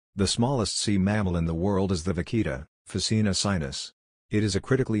The smallest sea mammal in the world is the vaquita, Phacina sinus. It is a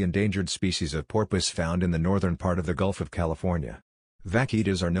critically endangered species of porpoise found in the northern part of the Gulf of California.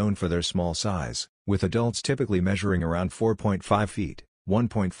 Vaquitas are known for their small size, with adults typically measuring around 4.5 feet,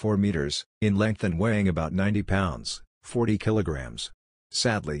 1.4 meters, in length and weighing about 90 pounds, 40 kilograms.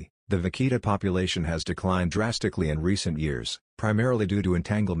 Sadly, the vaquita population has declined drastically in recent years, primarily due to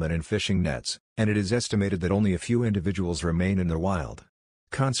entanglement in fishing nets, and it is estimated that only a few individuals remain in the wild.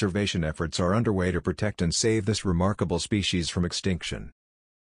 Conservation efforts are underway to protect and save this remarkable species from extinction.